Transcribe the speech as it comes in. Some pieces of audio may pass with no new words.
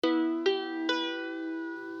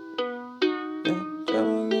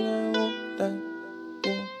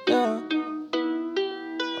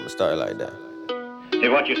started like that.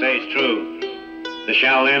 If what you say is true, the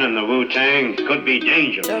Shaolin and the Wu-Tang could be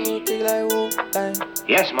dangerous.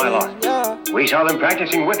 Yes, my lord. We saw them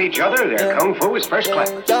practicing with each other. Their kung fu is first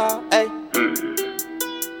class.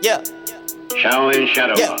 Shaolin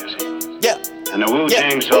shadow boxing. And the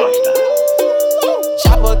Wu-Tang sword style.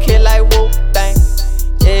 Chopper kid like Wu-Thang.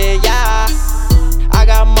 Yeah. I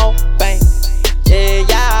got more bang.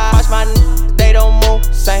 Yeah. Watch my they don't move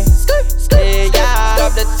same. Yeah.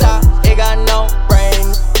 Stop the top, it got no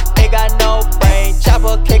brain. It got no brain.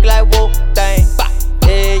 Chopper kick like Wu-Thang.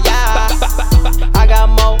 Yeah. I got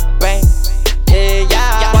more bang.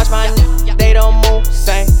 Yeah. Watch my they don't move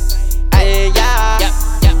same. Yeah.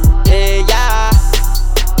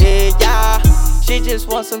 She just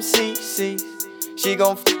want some CC. She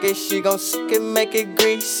gon' fuck it, she gon' suck it, make it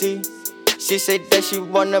greasy. She said that she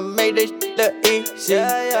wanna make this look easy.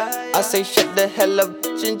 I say shut the hell up,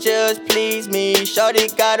 bitch, and just please me. Shorty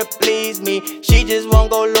gotta please me, she just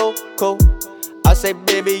won't go loco. I say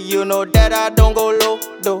baby, you know that I don't go low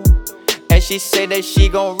though. And she say that she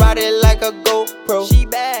gon' ride it like a GoPro. She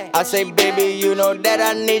bad. I say baby, you know that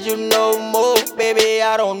I need you no more. Baby,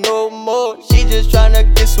 I don't know more. She just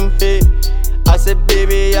tryna get some hit. I said,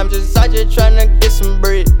 baby, I'm just out here tryna get some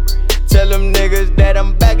bread. Tell them niggas that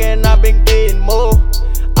I'm back and I've been getting more.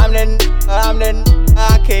 I'm that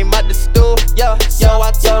I came out the store. Yo,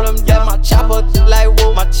 I told them, yeah, my chopper like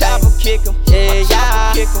whoa, my chopper kick 'em. Yeah,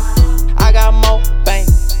 I got more bang.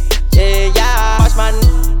 Yeah, watch my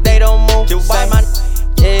they don't move. Just watch my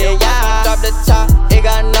yeah, drop the top, it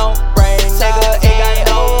got no brain. Nigga, it got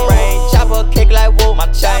no brain. Chopper kick like whoa, my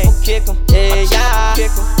chopper kick 'em. Yeah,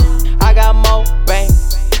 I got more bang.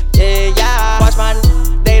 Yeah. Watch my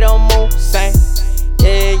they don't move same.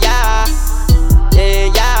 Yeah.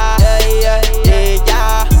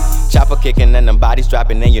 Chopper kicking and them bodies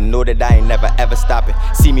dropping, and you know that I ain't never ever stopping.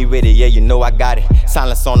 See me with it, yeah, you know I got it.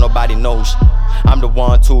 Silence on nobody knows. I'm the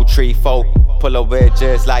 1, 2, 3, 4. Pull up with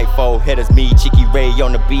just like 4 hitters. Me, Cheeky Ray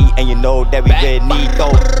on the beat, and you know that we really need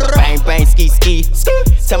though. Bang bang, ski.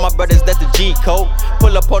 Tell my brothers that's the G code.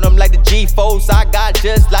 Pull up on them like the G4s. I got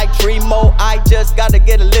just like 3 more. I just gotta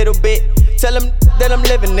get a little bit. Tell them that I'm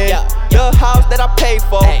living in the house that I paid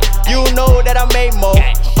for. You know that I made more.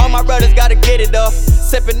 All my brothers gotta get it up.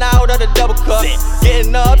 Sipping out of the double cup.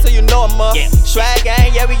 Getting up so you know I'm up. Swag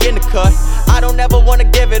gang, yeah, we in the cut. I don't ever wanna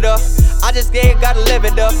give it up. I just gotta live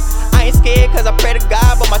it up. I ain't scared cause I pray to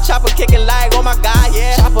God, but my chopper kicking like, oh my God,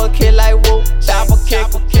 yeah. Chopper kick like whoop, chopper kick,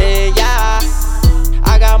 yeah.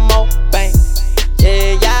 I got more bang,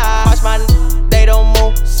 yeah. Watch my they don't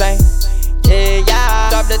move same, yeah.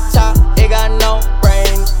 Drop the top, it got no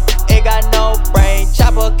brain, it got no brain.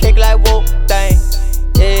 Chopper kick like whoop.